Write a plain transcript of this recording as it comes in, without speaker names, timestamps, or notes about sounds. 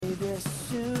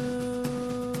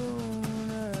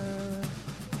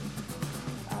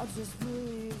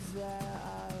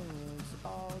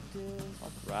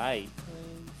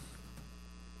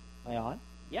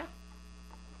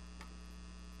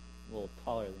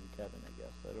than Kevin, I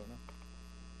guess. I don't know.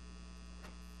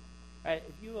 All right,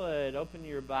 if you would open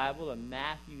your Bible to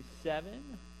Matthew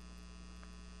 7,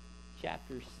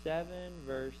 chapter 7,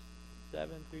 verse 7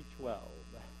 through 12.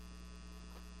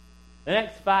 The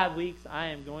next 5 weeks, I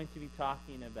am going to be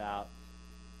talking about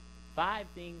 5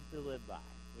 things to live by,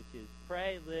 which is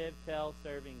pray, live, tell,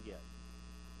 serve, and give.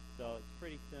 So it's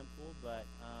pretty simple, but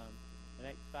the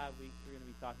next 5 weeks we're going to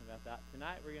be talking about that.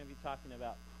 Tonight we're going to be talking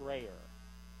about prayer.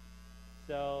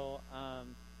 So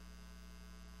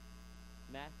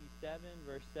Matthew 7,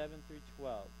 verse 7 through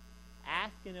 12.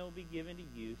 Ask and it will be given to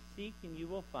you. Seek and you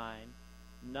will find.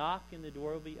 Knock and the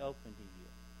door will be opened to you.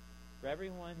 For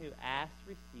everyone who asks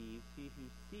receives. He who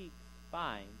seeks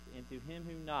finds. And to him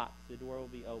who knocks the door will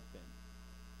be opened.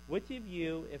 Which of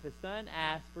you, if a son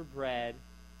asks for bread,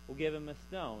 will give him a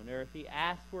stone? Or if he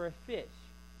asks for a fish,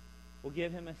 will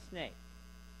give him a snake?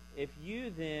 If you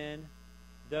then,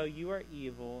 though you are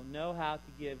evil, know how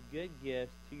to give good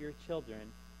gifts to your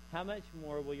children, how much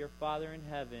more will your Father in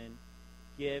heaven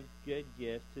give good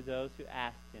gifts to those who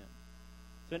ask him?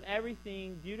 So in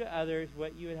everything, do to others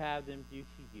what you would have them do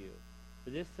to you. For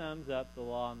this sums up the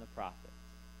law and the prophets.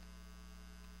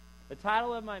 The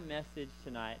title of my message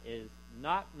tonight is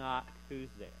Knock, Knock, Who's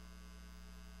There?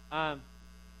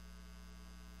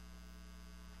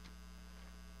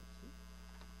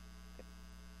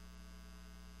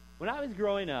 When I was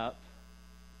growing up,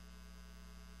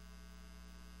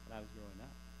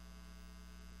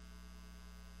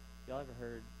 y'all ever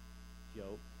heard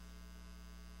jokes?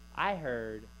 I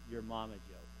heard your mama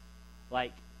jokes.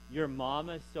 Like, your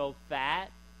mama's so fat,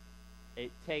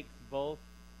 it takes both,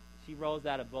 she rolls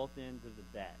out of both ends of the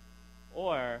bed.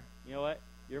 Or, you know what?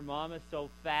 Your mama's so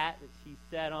fat that she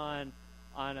sat on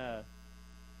some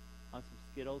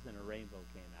Skittles and a rainbow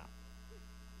came out.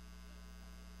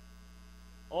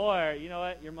 Or, you know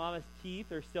what? Your mama's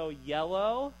teeth are so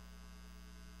yellow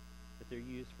that they're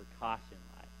used for caution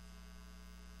lights.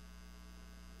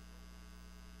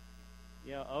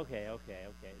 You know, okay.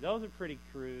 Those are pretty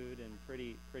crude and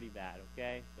pretty bad,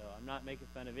 okay? So I'm not making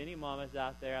fun of any mamas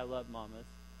out there. I love mamas.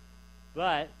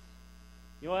 But,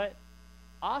 you know what?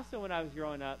 Also, when I was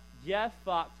growing up, Jeff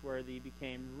Foxworthy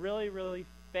became really, really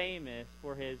famous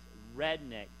for his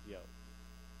redneck jokes.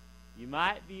 You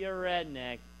might be a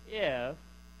redneck if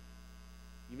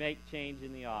you make change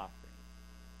in the offering.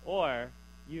 Or,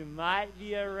 you might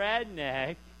be a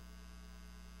redneck.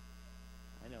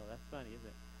 I know, that's funny, isn't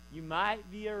it? You might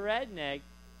be a redneck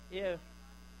if,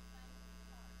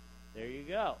 there you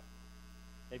go.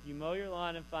 If you mow your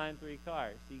lawn and find 3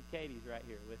 cars. See, Katie's right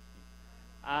here with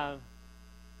me.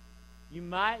 You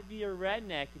might be a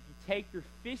redneck if you take your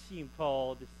fishing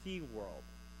pole to SeaWorld.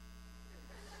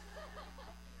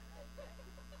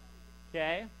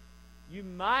 Okay? You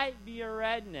might be a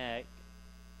redneck.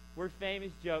 Were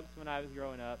famous jokes when I was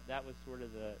growing up. That was sort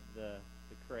of the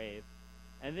crave.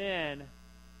 And then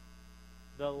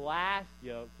the last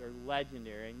jokes are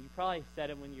legendary, and you probably said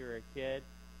them when you were a kid.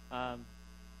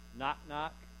 Knock,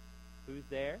 knock. Who's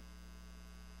there?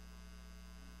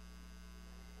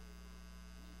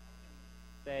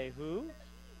 Say who?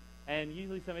 And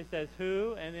usually somebody says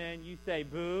who, and then you say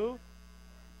boo.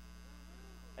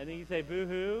 And then you say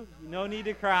boo-hoo. No need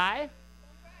to cry.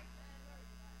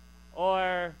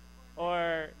 Or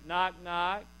knock,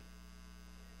 knock.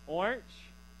 Orange.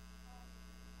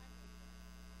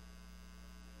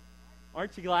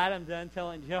 Aren't you glad I'm done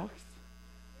telling jokes?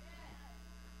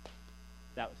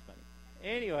 That was funny.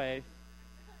 Anyways,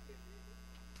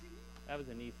 that was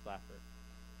a knee slapper.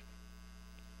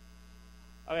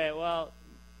 Okay, well,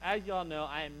 as y'all know,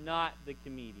 I am not the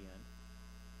comedian.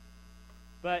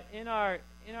 But in our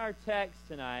text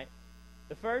tonight,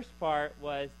 the first part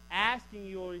was asking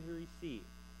you will receive.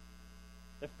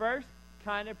 The first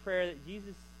kind of prayer that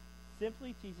Jesus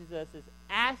simply teaches us is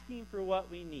asking for what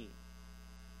we need.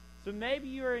 So maybe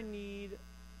you are in need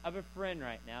of a friend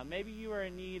right now. Maybe you are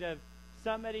in need of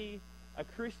somebody, a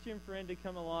Christian friend, to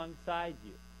come alongside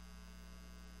you.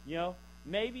 You know,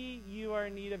 maybe you are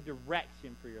in need of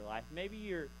direction for your life. Maybe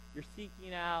you're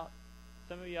seeking out.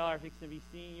 Some of y'all are fixing to be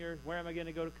seniors. Where am I going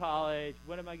to go to college?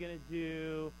 What am I going to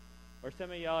do? Or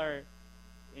some of y'all are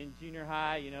in junior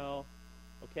high, you know,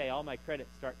 okay, all my credits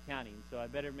start counting, so I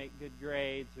better make good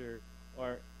grades or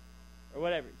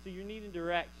whatever. So you're needing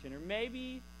direction. Or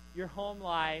maybe your home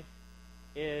life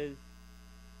is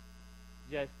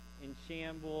just in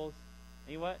shambles.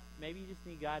 And you know what? Maybe you just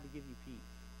need God to give you peace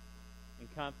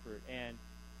and comfort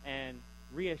and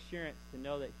reassurance to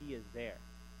know that He is there.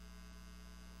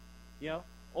 You know?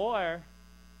 Or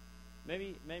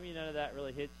maybe none of that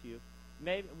really hits you.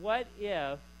 Maybe what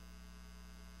if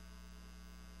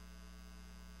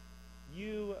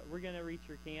you going to reach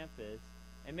your campus,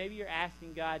 and maybe you're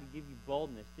asking God to give you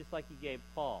boldness, just like he gave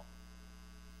Paul.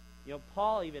 You know,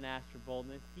 Paul even asked for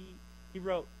boldness. He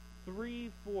wrote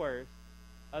 3/4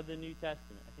 of the New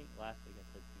Testament. I think last week I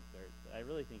said 2/3, but I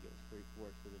really think it was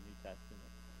 3/4 of the New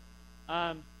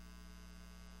Testament.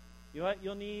 You know what?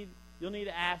 You'll need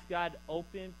to ask God to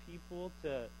open people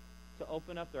to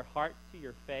open up their hearts to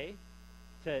your faith,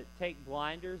 to take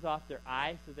blinders off their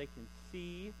eyes so they can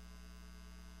see.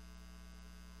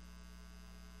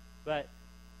 But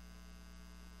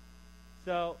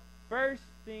so first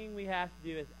thing we have to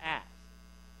do is ask.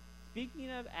 Speaking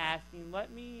of asking,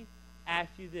 let me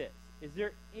ask you this. Is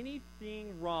there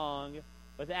anything wrong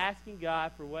with asking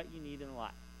God for what you need in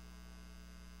life?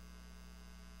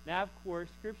 Now, of course,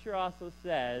 Scripture also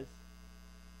says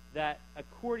that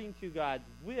according to God's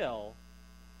will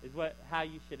is how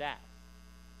you should ask.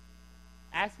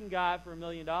 Asking God for $1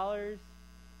 million, I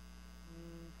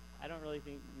don't really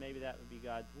think maybe that would be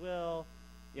God's will.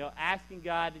 You know, asking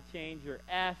God to change your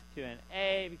F to an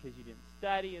A because you didn't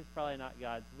study is probably not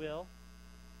God's will.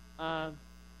 But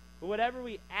whatever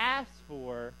we ask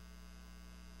for,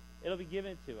 it'll be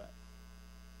given to us.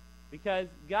 Because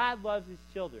God loves his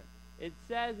children. It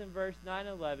says in verse 9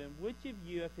 and 11, which of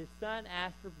you, if his son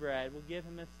asks for bread, will give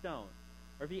him a stone?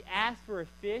 Or if he asks for a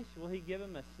fish, will he give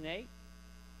him a snake?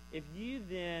 If you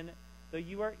then, though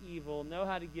you are evil, know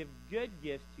how to give good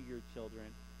gifts to your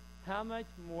children, how much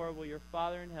more will your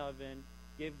Father in heaven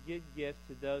give good gifts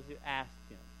to those who ask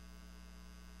him?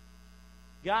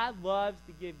 God loves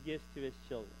to give gifts to his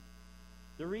children.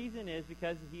 The reason is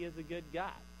because he is a good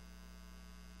God.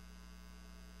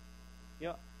 You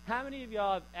know, how many of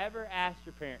y'all have ever asked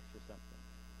your parents for something?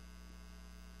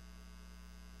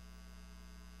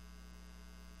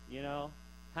 You know,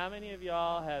 how many of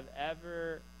y'all have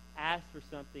ever asked for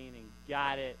something and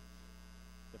got it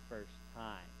the first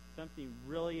time? Something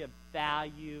really of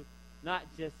value, not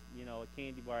just, you know, a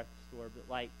candy bar at the store, but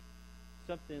like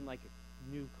something like a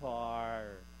new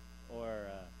car or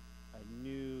a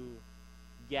new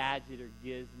gadget or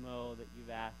gizmo that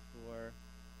you've asked for.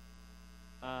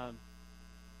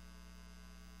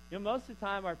 You know, most of the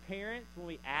time our parents, when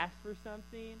we ask for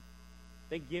something,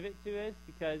 they give it to us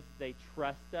because they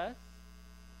trust us.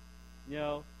 You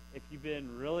know, if you've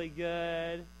been really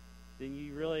good, then you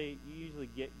usually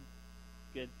get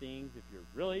good things. If you're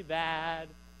really bad,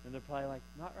 then they're probably like,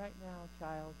 not right now,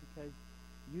 child, because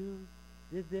you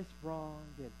did this wrong,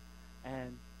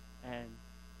 and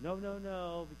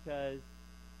no, because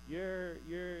you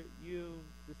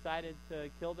decided to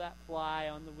kill that fly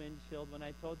on the windshield when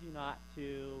I told you not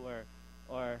to,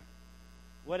 or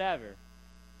whatever.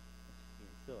 That's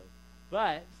being silly.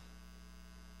 But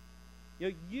you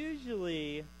know,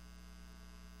 usually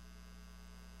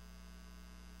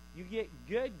you get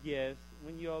good gifts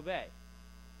when you obey.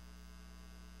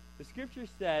 The Scripture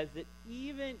says that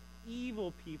even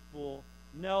evil people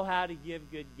know how to give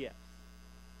good gifts.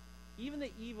 Even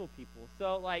the evil people.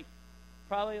 So, like,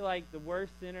 probably like the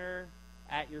worst sinner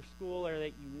at your school or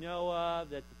that you know of,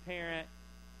 that the parent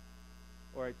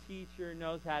or a teacher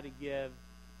knows how to give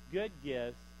good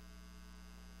gifts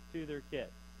to their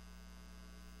kids.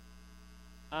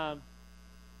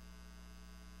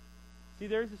 See,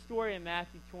 there's a story in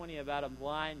Matthew 20 about a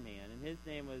blind man, and his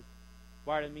name was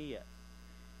Bartimaeus.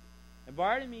 And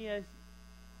Bartimaeus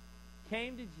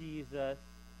came to Jesus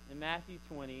in Matthew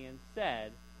 20 and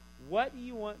said, "What do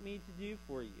you want me to do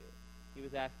for you?" He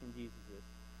was asking Jesus this.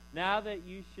 Now that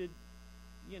you should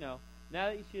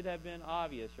have been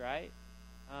obvious, right?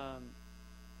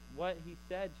 What he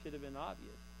said should have been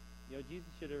obvious. You know, Jesus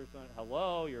should have responded,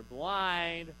 "Hello, you're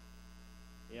blind.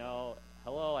 You know,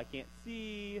 hello, I can't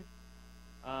see."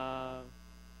 You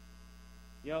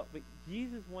know, but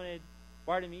Jesus wanted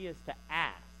Bartimaeus to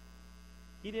ask.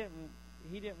 He didn't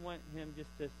want him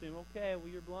just to assume, okay, well,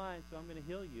 you're blind, so I'm going to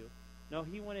heal you. No,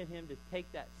 he wanted him to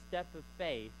take that step of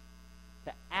faith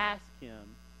to ask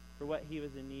him for what he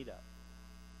was in need of.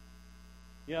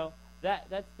 You know,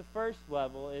 that's the first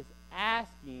level, is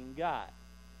asking God.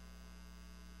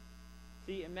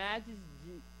 See, imagine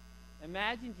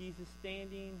Jesus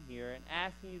standing here and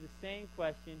asking you the same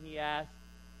question he asked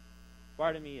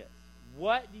Bartimaeus.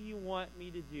 What do you want me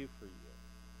to do for you?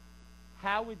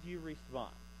 How would you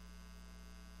respond?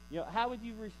 You know, how would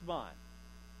you respond?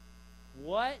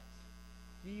 What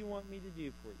do you want me to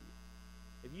do for you?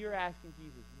 If you're asking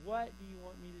Jesus, what do you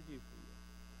want me to do for you?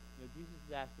 You know, Jesus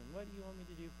is asking, what do you want me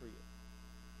to do for you?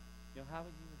 You know, how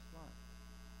would you respond?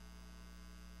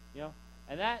 You know,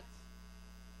 and that's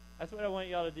what I want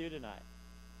y'all to do tonight.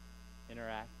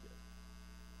 Interactive.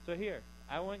 So here,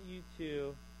 I want you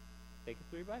to take a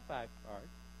 3x5 card.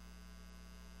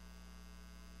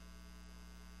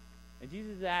 And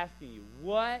Jesus is asking you,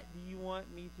 what do you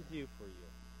want me to do for you?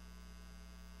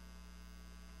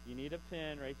 You need a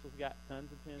pen. Rachel's got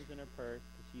tons of pens in her purse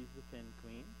because she's the pen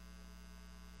queen.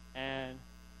 And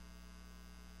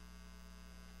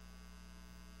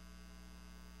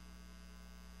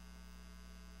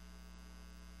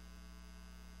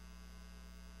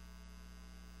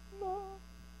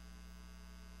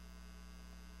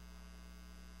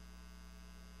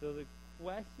so the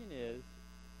question is,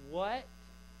 what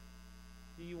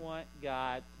do you want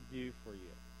God to do for you?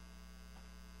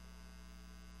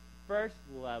 First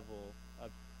level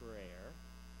of prayer.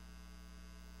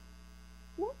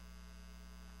 Whoop.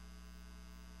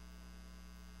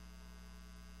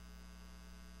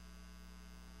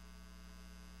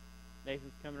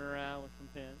 Nathan's coming around with some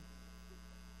pens.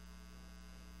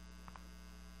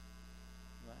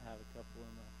 Might have a couple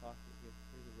in my pocket here.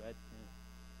 Here's a red pen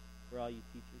for all you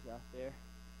teachers out there.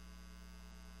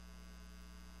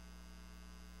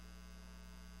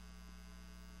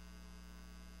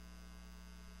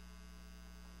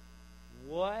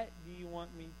 What do you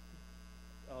want me to...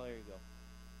 Oh, there you go.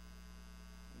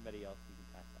 Anybody else, you can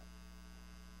pass that.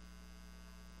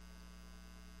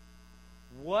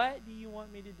 What do you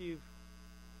want me to do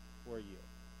for you?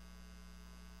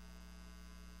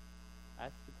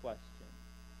 That's the question.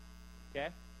 Okay?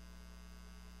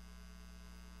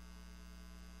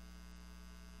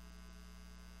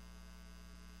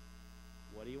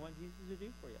 What do you want Jesus to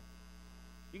do for you?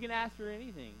 You can ask for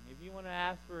anything. If you want to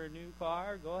ask for a new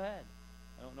car, go ahead.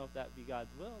 I don't know if that would be God's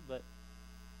will, but,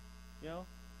 you know.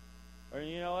 Or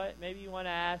you know what? Maybe you want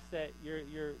to ask that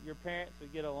your parents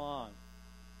would get along.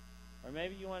 Or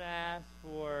maybe you want to ask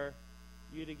for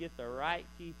you to get the right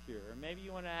teacher. Or maybe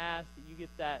you want to ask that you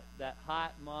get that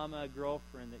hot mama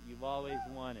girlfriend that you've always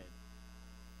wanted.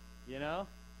 You know?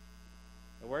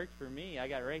 It worked for me. I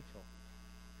got Rachel.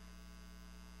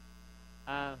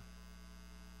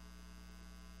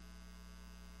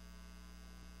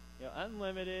 You know,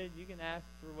 unlimited, you can ask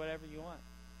for whatever you want.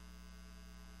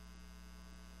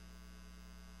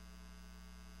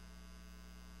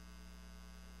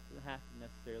 It doesn't have to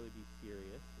necessarily be serious.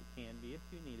 It can be if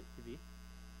you need it to be.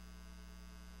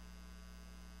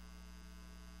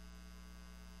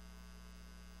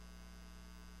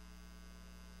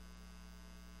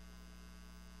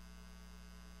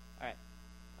 All right,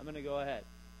 I'm going to go ahead.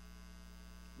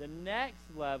 The next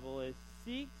level is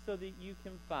seek so that you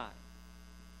can find.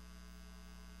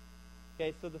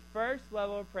 Okay, so the first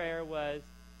level of prayer was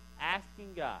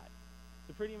asking God.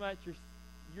 So pretty much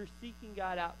you're seeking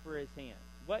God out for his hand.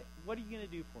 What are you going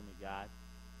to do for me, God?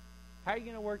 How are you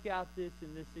going to work out this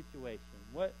in this situation?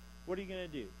 What are you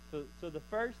going to do? So the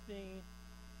first thing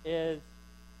is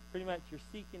pretty much you're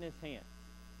seeking his hand.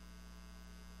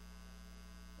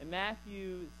 In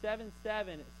Matthew 7:7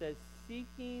 it says,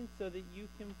 seeking so that you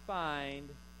can find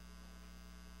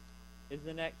is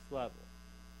the next level.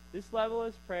 This level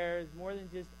of prayer is more than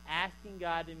just asking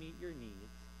God to meet your needs.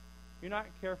 If you're not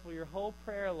careful, your whole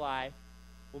prayer life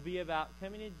will be about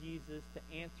coming to Jesus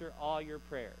to answer all your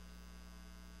prayers.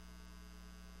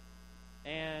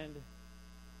 And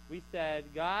we said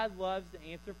God loves to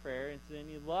answer prayer, and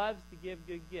he loves to give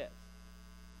good gifts.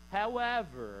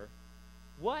 However,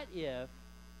 what if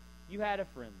you had a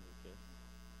friend, Lucas,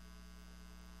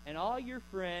 and all your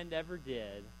friend ever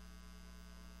did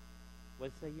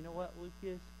was say, you know what,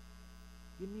 Lucas?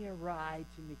 Give me a ride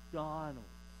to McDonald's.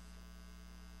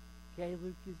 Okay,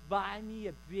 Lucas, buy me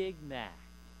a Big Mac.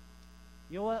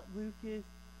 You know what, Lucas?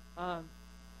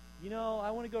 You know,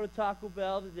 I want to go to Taco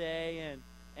Bell today,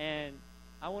 and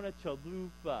I want a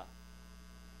chalupa.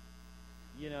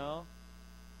 You know?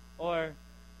 Or,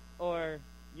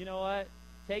 you know what?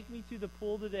 Take me to the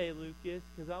pool today, Lucas,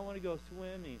 because I want to go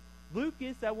swimming.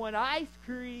 Lucas, I want ice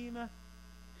cream.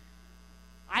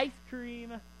 Ice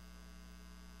cream.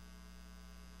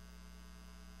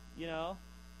 You know?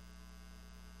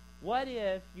 What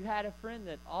if you had a friend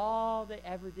that all they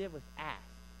ever did was ask?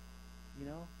 You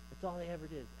know? That's all they ever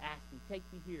did is ask me, take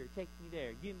me here, take me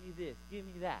there, give me this, give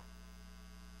me that.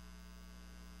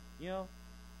 You know?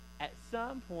 At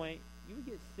some point, you would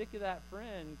get sick of that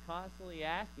friend constantly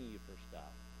asking you for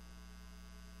stuff.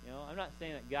 You know? I'm not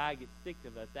saying that God gets sick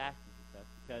of us asking for stuff,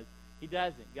 because he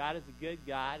doesn't. God is a good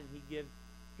God, and he gives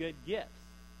good gifts.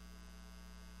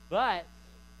 But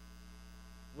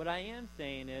what I am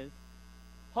saying is,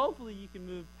 hopefully you can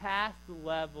move past the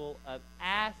level of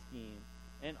asking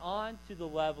and on to the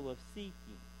level of seeking.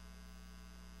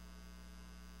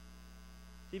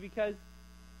 See, because,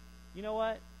 you know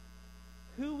what?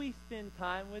 Who we spend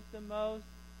time with the most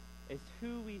is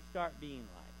who we start being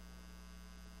like.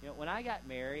 You know, when I got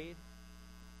married,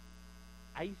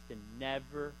 I used to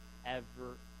never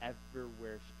ever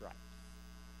wear stripes.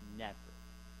 Never.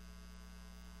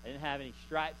 I didn't have any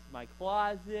stripes in my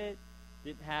closet.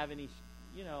 Didn't have any,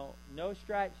 no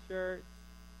striped shirts.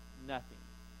 Nothing.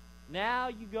 Now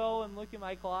you go and look at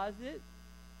my closet.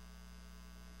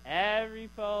 Every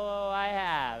polo I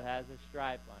have has a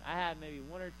stripe on. I have maybe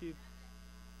one or two,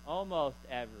 almost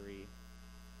every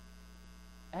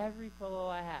polo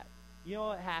I have. You know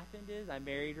what happened is I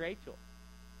married Rachel.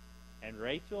 And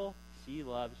Rachel, she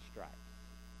loves stripes.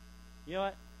 You know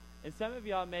what? And some of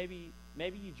y'all maybe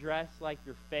you dress like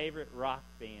your favorite rock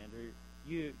band, or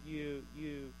you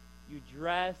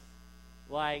dress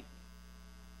like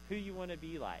who you want to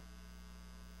be like.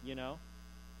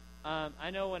 I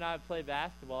know when I would play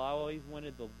basketball, I always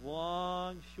wanted the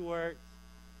long shorts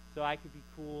so I could be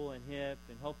cool and hip,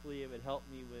 and hopefully it would help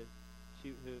me with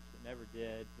shoot hoops. It never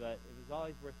did, but it was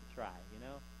always worth a try,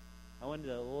 I wanted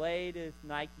the latest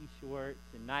Nike shorts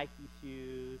and Nike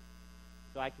shoes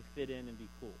so I could fit in and be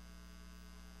cool.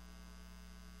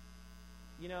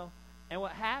 And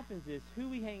what happens is who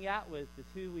we hang out with is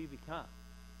who we become.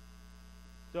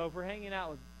 So if we're hanging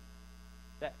out with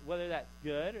that, whether that's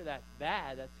good or that's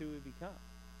bad, that's who we become.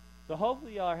 So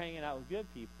hopefully y'all are hanging out with good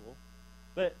people.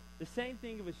 But the same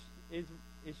thing is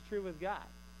true with God.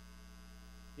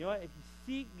 You know what? If you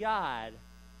seek God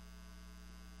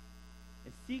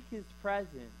and seek His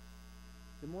presence,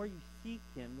 the more you seek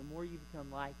Him, the more you become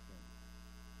like Him.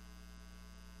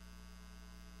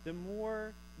 The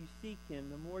more you seek Him,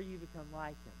 the more you become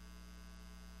like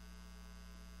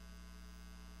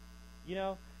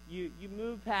Him. You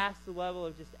move past the level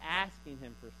of just asking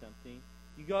Him for something.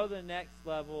 You go to the next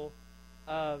level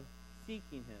of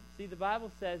seeking Him. See, the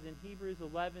Bible says in Hebrews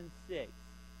 11:6,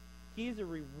 He's a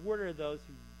rewarder of those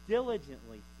who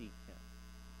diligently seek Him.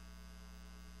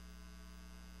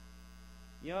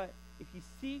 You know what? If you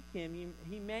seek Him,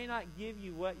 He may not give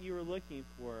you what you were looking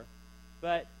for,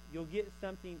 but you'll get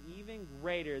something even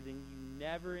greater than you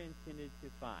never intended to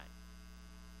find.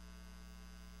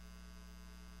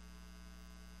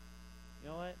 You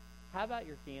know what? How about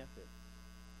your campus?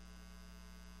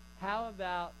 How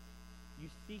about you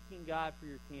seeking God for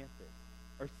your campus?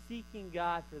 Or seeking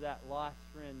God for that lost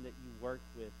friend that you work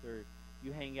with or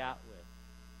you hang out with?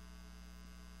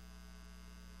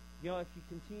 If you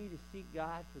continue to seek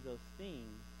God for those things,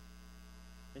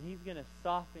 then He's going to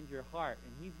soften your heart,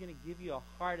 and He's going to give you a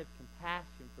heart of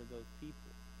compassion for those people.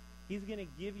 He's going to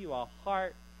give you a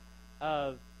heart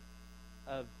of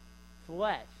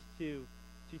flesh to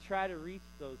try to reach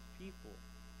those people.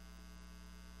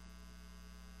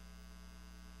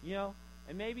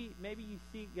 And maybe you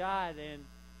seek God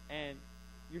and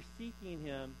you're seeking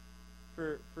Him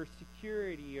for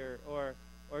security or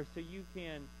so you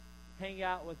can hang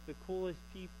out with the coolest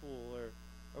people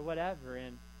or whatever,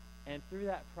 and through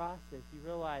that process you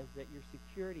realize that your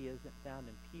security isn't found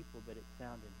in people, but it's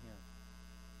found in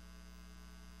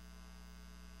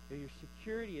Him. Your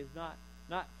security is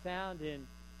not found in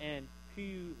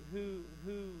whose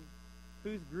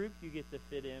group you get to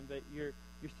fit in, but your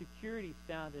security is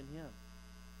found in Him.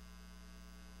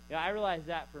 I realized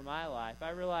that for my life. I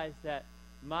realized that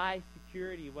my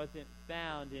security wasn't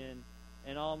found in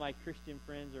all my Christian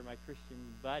friends or my Christian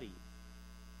buddies.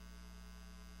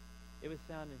 It was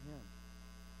found in Him.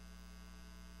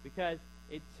 Because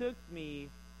it took me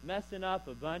messing up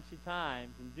a bunch of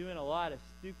times and doing a lot of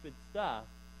stupid stuff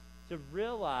to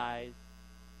realize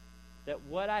that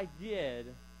what I did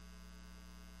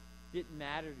didn't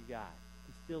matter to God.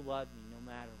 He still loved me no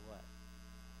matter what.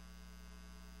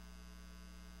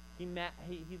 He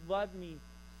loved me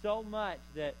so much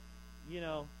that, He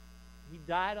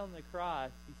died on the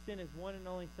cross. He sent His one and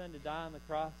only Son to die on the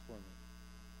cross for me.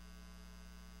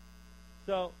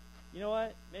 So, you know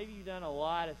what? Maybe you've done a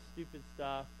lot of stupid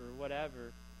stuff or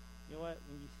whatever. You know what?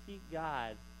 When you seek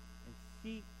God and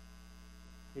seek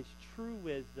His true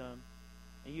wisdom,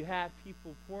 and you have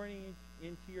people pouring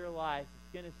into your life,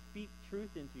 it's going to speak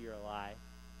truth into your life,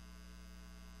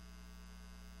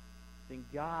 then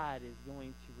God is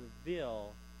going to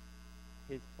reveal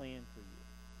His plan for you.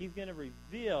 He's going to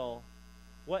reveal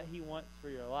what He wants for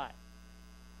your life.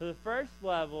 So the first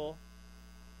level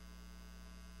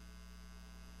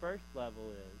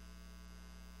is,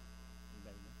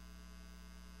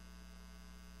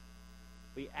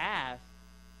 we ask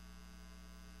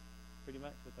pretty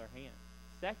much with our hands.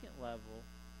 Second level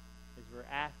is we're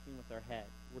asking with our head.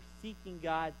 We're seeking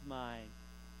God's mind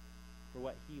for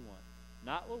what He wants.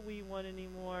 Not what we want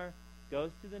anymore.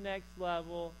 Goes to the next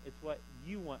level. It's what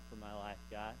you want for my life,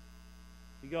 God.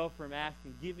 We go from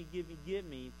asking, give me,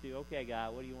 to, okay,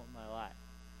 God, what do you want in my life?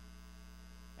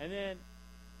 And then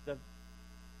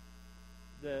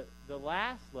the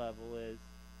last level is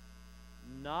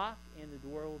knock and the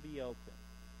door will be open.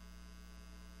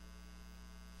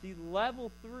 See,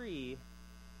 level 3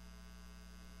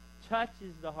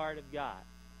 touches the heart of God.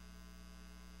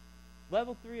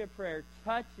 Level 3 of prayer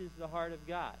touches the heart of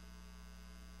God.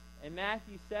 In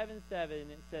Matthew 7:7,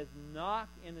 it says, knock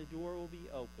and the door will be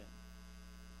open.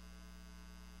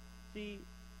 See,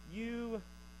 you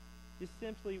just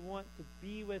simply want to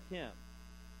be with Him.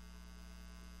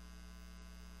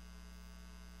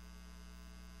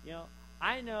 You know,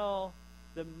 I know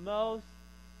the most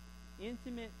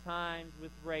intimate times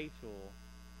with Rachel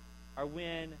are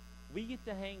when we get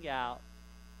to hang out.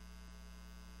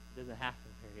 It doesn't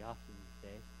happen very often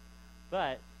these days.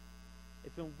 But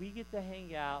it's when we get to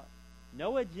hang out,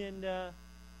 no agenda,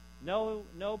 no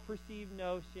perceived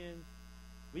notions.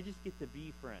 We just get to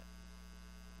be friends.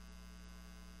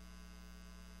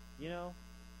 You know,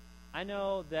 I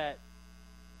know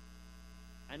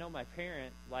my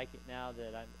parents like it now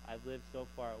that I live so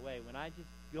far away. When I just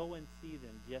go and see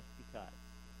them just because.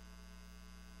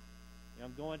 You know,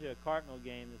 I'm going to a Cardinal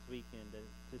game this weekend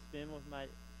to spend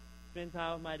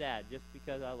time with my dad just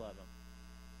because I love him.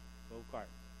 Go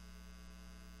Cardinals.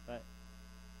 But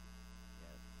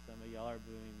yes, some of y'all are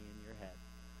booing me in your head.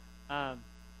 Some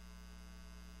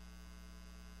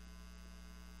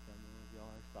of y'all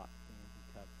are Sox fans and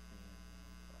Cubs fans.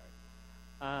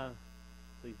 I'm sorry.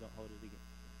 Please don't hold it against me.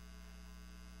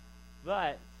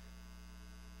 But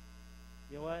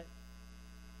you know what?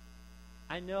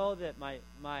 I know that my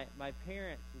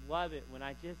parents love it when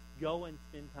I just go and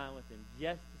spend time with them,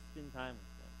 just to spend time with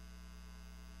them.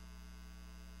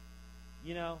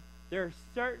 You know, there are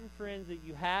certain friends that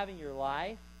you have in your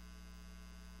life,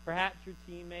 perhaps your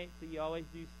teammates that you always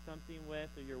do something with,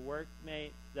 or your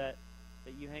workmates that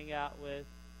you hang out with.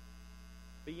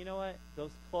 But you know what?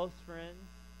 Those close friends,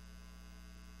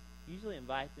 usually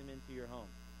invite them into your home.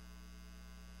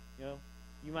 You know,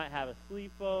 you might have a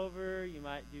sleepover, you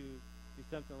might do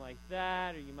something like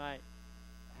that, or you might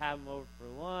have them over for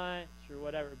lunch or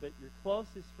whatever, but your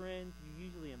closest friends, you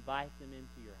usually invite them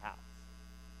into your house.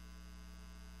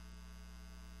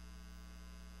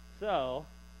 So,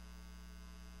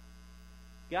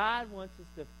 God wants us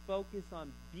to focus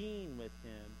on being with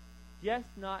Him, just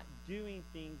not doing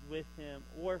things with Him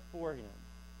or for Him.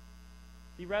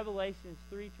 See, Revelations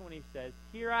 3:20 says,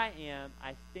 "Here I am,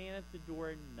 I stand at the door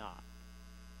and knock.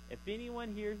 If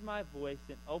anyone hears my voice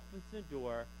and opens the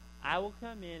door, I will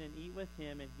come in and eat with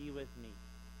him and he with me."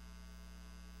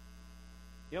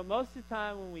 You know, most of the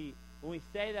time when we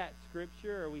say that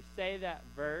scripture or we say that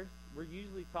verse, we're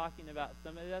usually talking about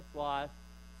somebody that's lost,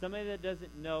 somebody that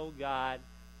doesn't know God,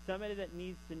 somebody that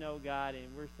needs to know God,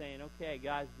 and we're saying, okay,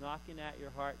 God's knocking at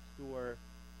your heart's door,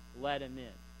 let Him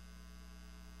in.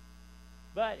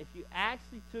 But if you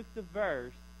actually took the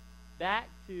verse back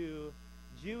to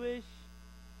Jewish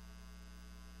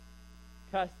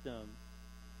customs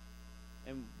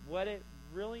and what it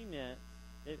really meant,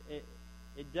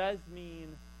 it does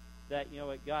mean that, you know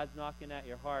what, God's knocking at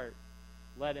your heart,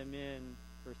 let Him in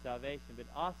for salvation, but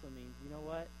it also means, you know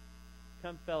what,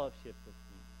 come fellowship with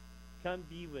me, come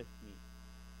be with me.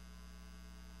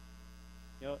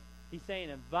 You know, He's saying,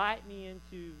 invite me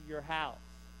into your house.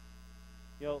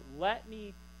 You know, let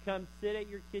me come sit at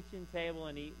your kitchen table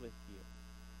and eat with you.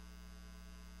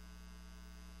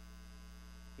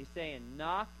 He's saying,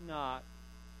 knock, knock,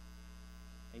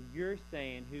 and you're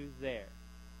saying, who's there?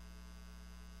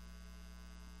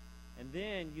 And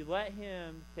then you let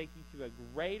Him take you to a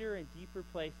greater and deeper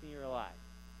place in your life.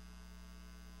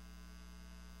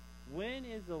 When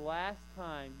is the last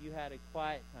time you had a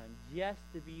quiet time just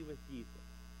to be with Jesus?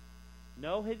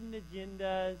 No hidden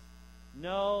agendas,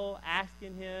 no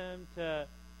asking Him to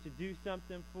do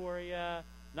something for you,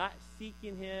 not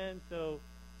seeking Him so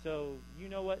you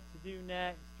know what to do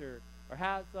next or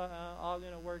how it's all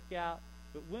going to work out.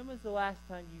 But when was the last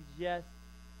time you just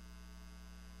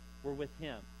were with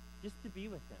Him? Just to be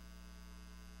with Him.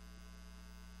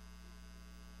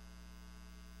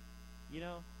 You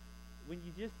know, when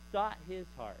you just sought His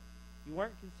heart. You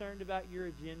weren't concerned about your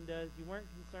agendas. You weren't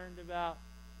concerned about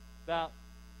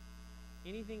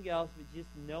anything else but just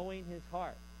knowing His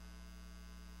heart.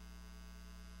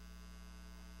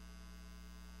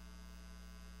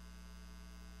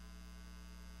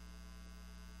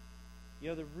 You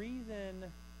know, the reason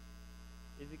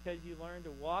is because you learn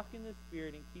to walk in the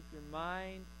Spirit and keep your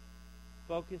mind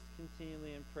focused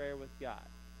continually in prayer with God.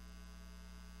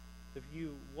 If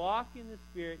you walk in the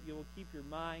Spirit, you will keep your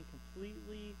mind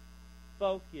completely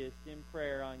focused in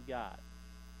prayer on God.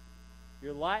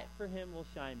 Your light for Him will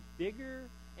shine bigger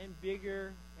and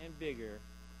bigger and bigger.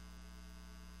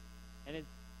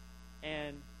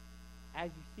 And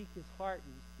seek his heart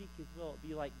and you seek his will, it'll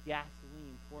be like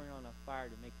gasoline pouring on a fire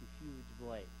to make a huge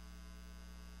blaze.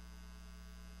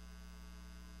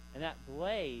 And that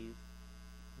blaze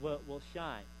will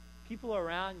shine. People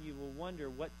around you will wonder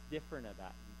what's different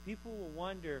about you. People will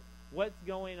wonder what's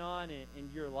going on in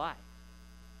your life.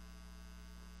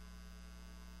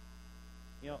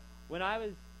 You know, when I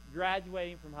was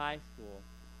graduating from high school,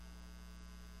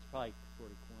 it's probably sort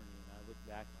of corny, and I look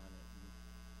back on it,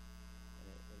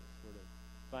 and it was sort of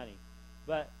funny.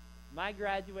 But my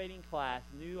graduating class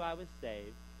knew I was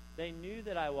saved. They knew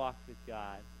that I walked with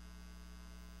God.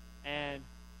 And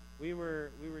we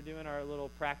were doing our little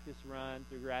practice run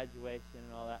through graduation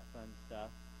and all that fun stuff.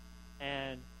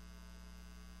 And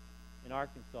in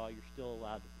Arkansas, you're still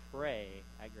allowed to pray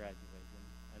at graduation.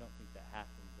 I don't think that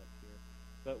happens up here.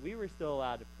 But we were still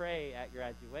allowed to pray at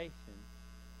graduation.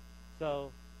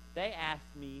 So they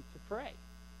asked me to pray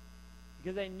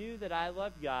because they knew that I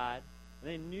loved God,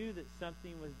 and they knew that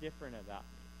something was different about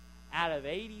me. Out of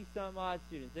 80-some-odd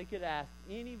students, they could ask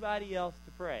anybody else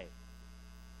to pray.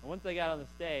 And once I got on the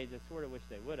stage, I sort of wish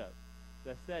they would have.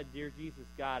 So I said, "Dear Jesus,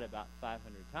 God," about 500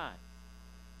 times.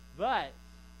 But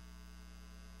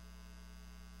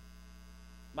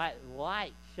my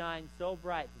light shined so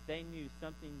bright that they knew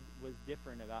something was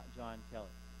different about John Kelly.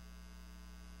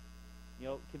 You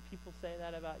know, can people say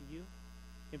that about you?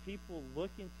 Can people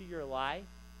look into your life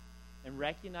and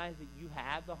recognize that you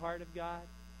have the heart of God?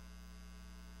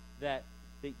 That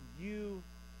you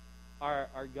are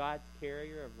God's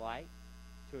carrier of light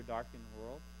to a darkened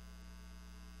world?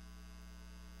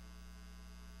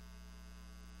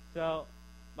 So,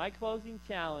 my closing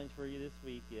challenge for you this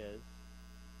week is,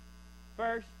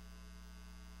 first,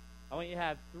 I want you to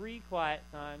have 3 quiet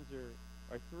times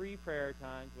or 3 prayer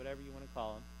times, whatever you want to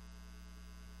call them.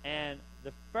 And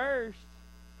the first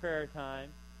prayer time,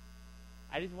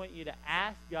 I just want you to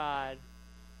ask God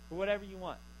for whatever you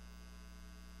want.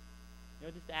 You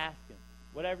know, just ask him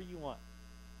whatever you want.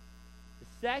 The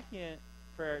second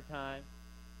prayer time,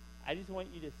 I just want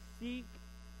you to seek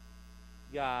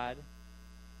God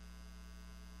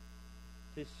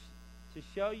to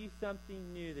show you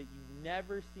something new that you've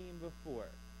never seen before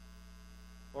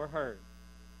or heard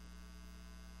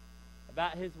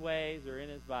about his ways or in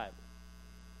his Bible.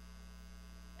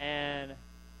 And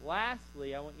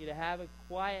lastly, I want you to have a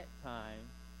quiet time,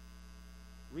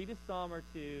 read a psalm or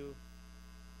 2,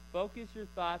 focus your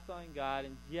thoughts on God,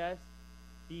 and just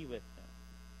be with him.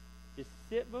 Just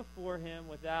sit before him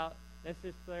without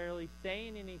necessarily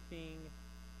saying anything,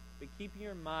 but keeping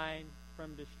your mind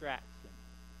from distraction.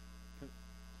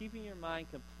 Keeping your mind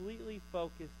completely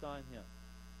focused on him.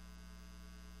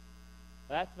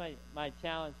 That's my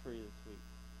challenge for you this week.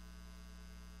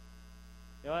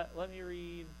 You know what? Let me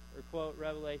read or quote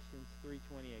Revelations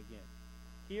 3:20 again.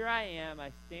 "Here I am,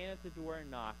 I stand at the door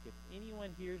and knock. If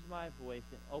anyone hears my voice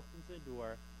and opens the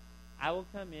door, I will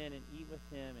come in and eat with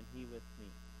him and he with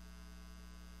me."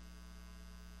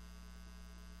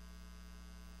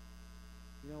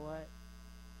 You know what?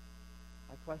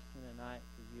 My question tonight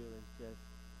for you is just,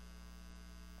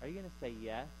 are you going to say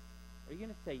yes? Are you going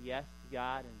to say yes to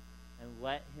God and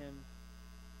let him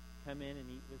come in and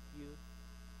eat with you?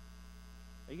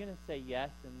 Are you going to say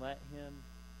yes and let him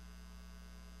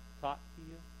talk to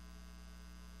you?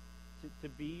 To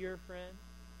be your friend?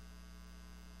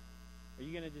 Are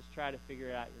you going to just try to figure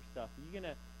it out yourself? Are you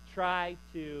going to try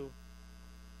to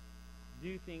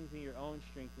do things in your own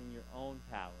strength, in your own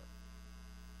power?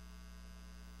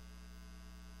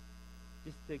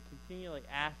 Just to continually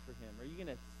ask for him? Are you going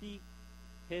to seek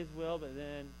his will, but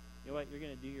then, you know what, you're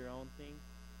going to do your own thing?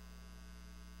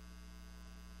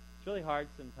 It's really hard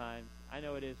sometimes. I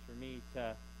know it is for me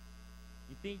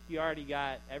you think you already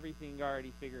got everything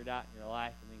already figured out in your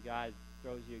life, and then God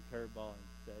throws you a curveball and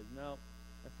says, "No,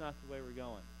 that's not the way we're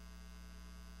going.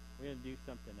 We're going to do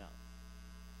something else."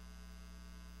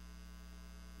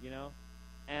 You know?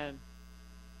 And,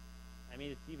 I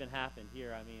mean, it's even happened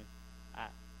here. I mean,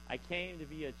 I came to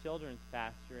be a children's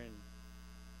pastor, and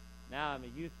now I'm a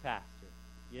youth pastor,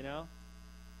 you know?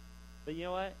 But you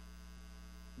know what?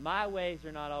 My ways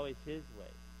are not always his ways.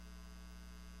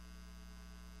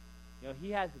 You know,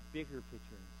 he has a bigger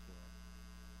picture in store.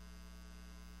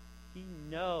 He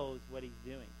knows what he's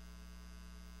doing.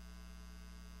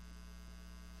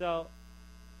 So,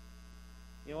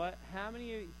 you know what? How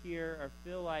many of you here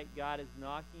feel like God is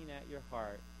knocking at your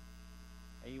heart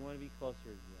and you want to be closer to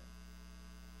him?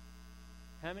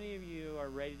 How many of you are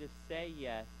ready to say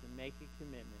yes and make a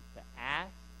commitment to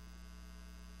ask,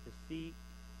 to seek,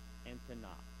 and to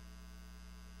knock?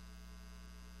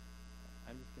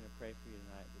 I'm just going to pray for you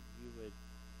tonight that you would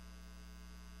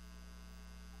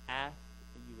ask,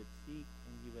 and you would seek,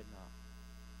 and you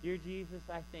Dear Jesus,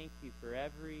 I thank you for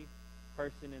every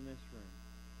person in this room.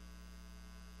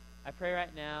 I pray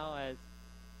right now as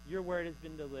your word has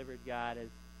been delivered, God, as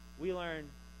we learn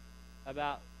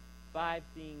about 5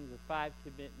 things or 5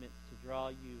 commitments to draw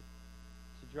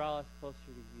us closer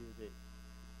to you, that,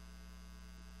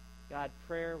 God,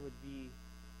 prayer would be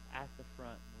at the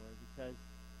front, Lord, because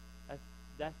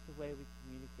that's the way we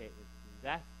communicate with you.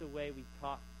 That's the way we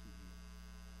talk to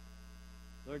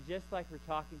you. Lord, just like we're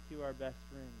talking to our best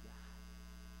friend,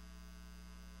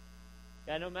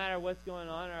 God. God, no matter what's going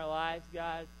on in our lives,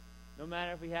 God, no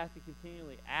matter if we have to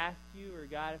continually ask you, or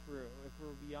God, if we're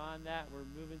beyond that, we're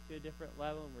moving to a different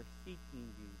level and we're seeking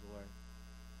you, Lord.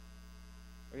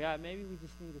 Or God, maybe we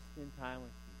just need to spend time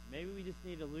with you. Maybe we just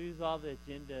need to lose all the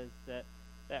agendas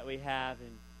that we have,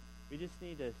 and we just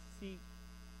need to seek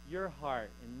your heart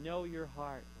and know your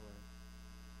heart, Lord.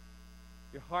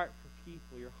 Your heart for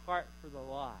people, your heart for the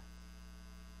lost.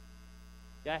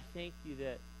 God, thank you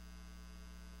that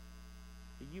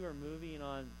you are moving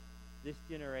on this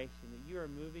generation, that you are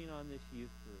moving on this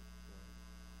youth group,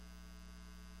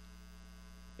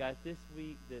 Lord. God, this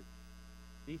week that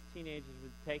these teenagers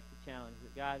would take the challenge,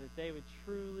 that God, that they would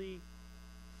truly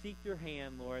seek your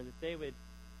hand, Lord, that they would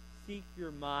seek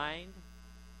your mind,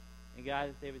 and God,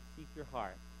 that they would seek your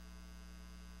heart.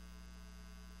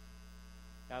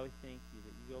 God, we thank you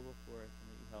that you go before us and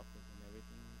that you help us in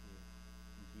everything we do.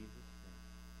 In Jesus'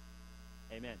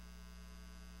 name. Amen.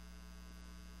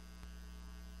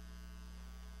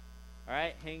 All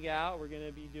right, hang out. We're going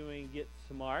to be doing Get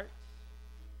Smart.